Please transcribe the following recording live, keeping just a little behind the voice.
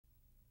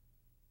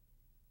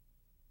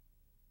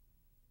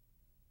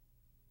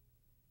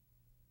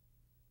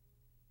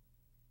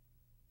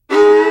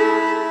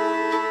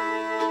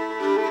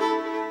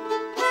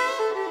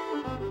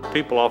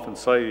People often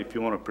say if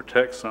you want to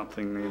protect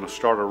something,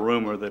 start a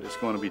rumor that it's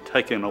going to be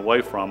taken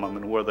away from them,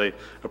 and whether they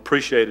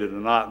appreciate it or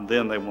not, and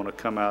then they want to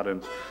come out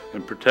and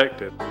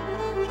protect it.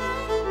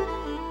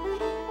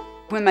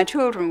 When my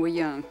children were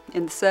young,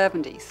 in the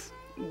 70s,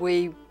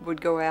 we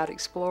would go out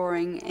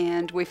exploring,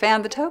 and we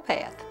found the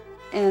towpath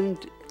and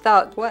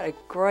thought, what a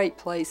great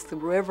place, the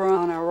river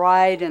on our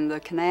right and the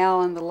canal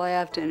on the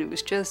left, and it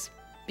was just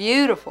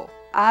beautiful.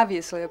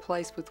 Obviously a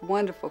place with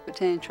wonderful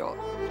potential.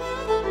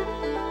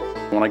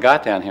 When I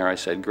got down here, I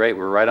said, great,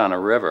 we're right on a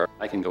river.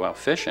 I can go out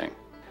fishing.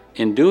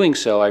 In doing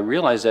so, I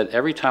realized that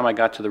every time I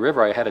got to the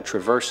river, I had to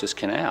traverse this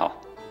canal.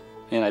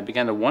 And I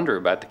began to wonder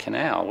about the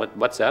canal.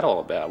 What's that all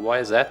about? Why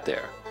is that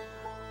there?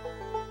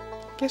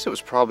 I guess it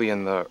was probably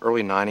in the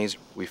early 90s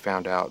we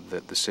found out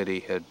that the city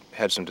had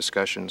had some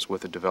discussions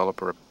with the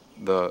developer.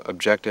 The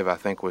objective, I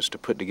think, was to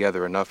put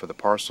together enough of the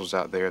parcels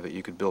out there that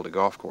you could build a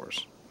golf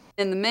course.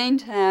 In the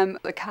meantime,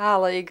 a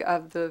colleague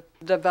of the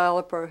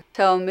developer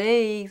told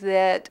me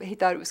that he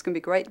thought it was going to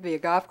be great to be a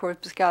golf course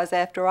because,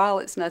 after all,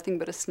 it's nothing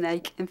but a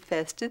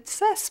snake-infested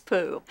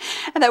cesspool.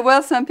 And that,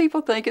 well, some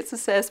people think it's a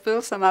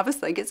cesspool, some of us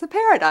think it's a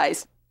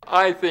paradise.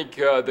 I think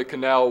the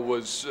canal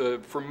was,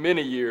 for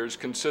many years,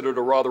 considered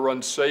a rather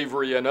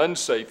unsavory and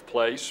unsafe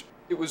place.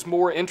 It was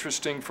more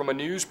interesting from a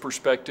news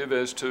perspective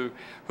as to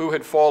who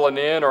had fallen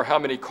in or how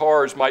many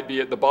cars might be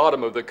at the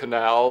bottom of the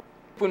canal.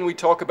 When we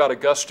talk about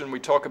Augusta and we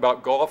talk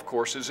about golf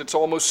courses, it's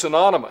almost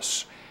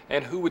synonymous.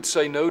 And who would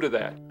say no to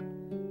that?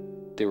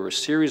 There were a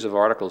series of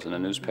articles in the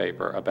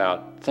newspaper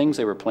about things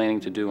they were planning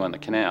to do on the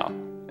canal.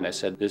 And I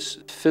said, this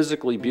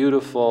physically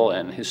beautiful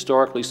and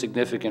historically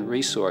significant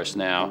resource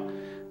now,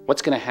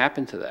 what's going to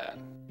happen to that?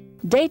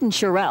 Dayton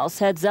Sherrelse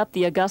heads up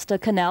the Augusta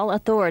Canal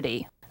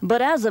Authority.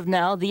 But as of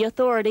now, the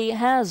authority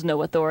has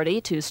no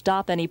authority to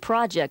stop any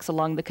projects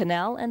along the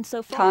canal, and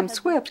so far Tom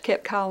Swift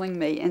kept calling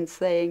me and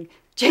saying,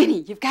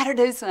 Jeannie, you've got to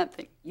do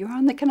something. You're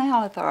on the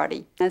Canal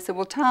Authority. And I said,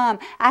 well, Tom,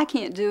 I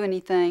can't do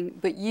anything,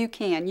 but you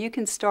can. You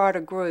can start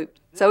a group.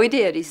 So he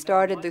did. He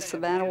started the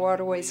Savannah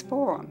Waterways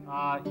Forum.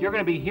 You're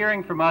going to be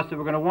hearing from us, and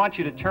we're going to want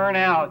you to turn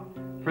out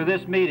for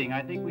this meeting.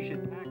 I think we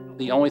should...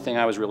 The only thing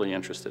I was really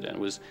interested in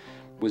was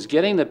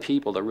getting the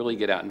people to really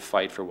get out and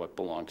fight for what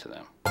belonged to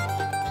them.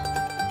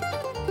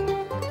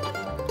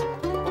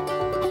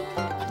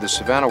 The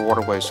Savannah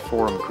Waterways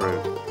Forum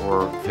group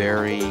were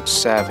very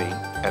savvy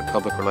at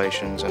public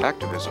relations and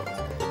activism.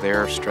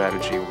 Their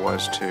strategy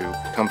was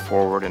to come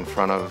forward in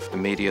front of the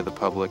media, the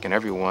public, and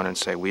everyone and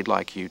say, we'd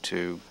like you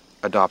to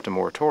adopt a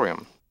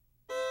moratorium.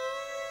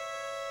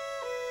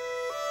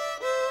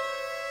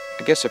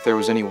 I guess if there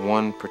was any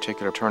one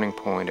particular turning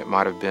point, it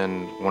might have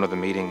been one of the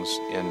meetings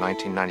in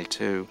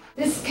 1992.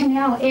 This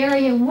canal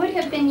area would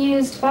have been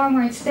used far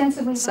more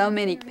extensively. So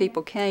many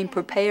people came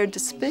prepared to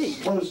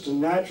speak. Close to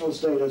natural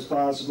state as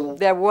possible.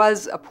 There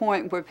was a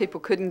point where people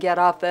couldn't get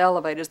off the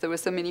elevators. There were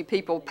so many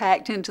people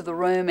packed into the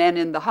room and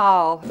in the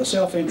hall. The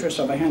self-interest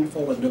of a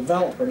handful of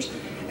developers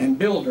and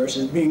builders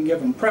is being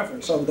given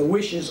preference over the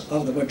wishes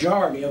of the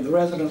majority of the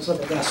residents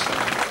of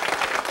Augusta.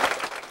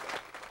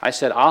 I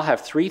said, I'll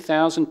have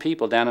 3,000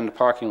 people down in the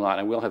parking lot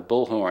and we'll have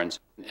bullhorns.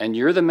 And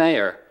you're the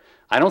mayor.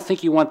 I don't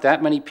think you want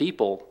that many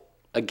people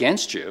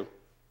against you,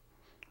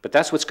 but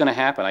that's what's going to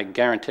happen, I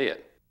guarantee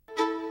it.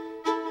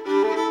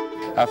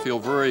 I feel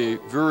very,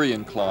 very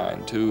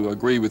inclined to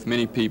agree with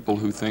many people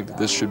who think that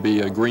this should be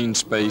a green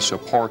space, a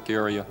park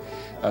area.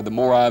 The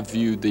more I've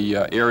viewed the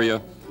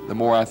area, the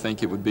more I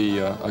think it would be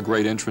a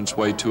great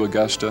entranceway to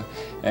Augusta,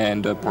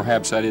 and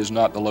perhaps that is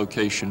not the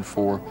location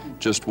for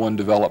just one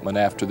development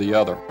after the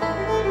other.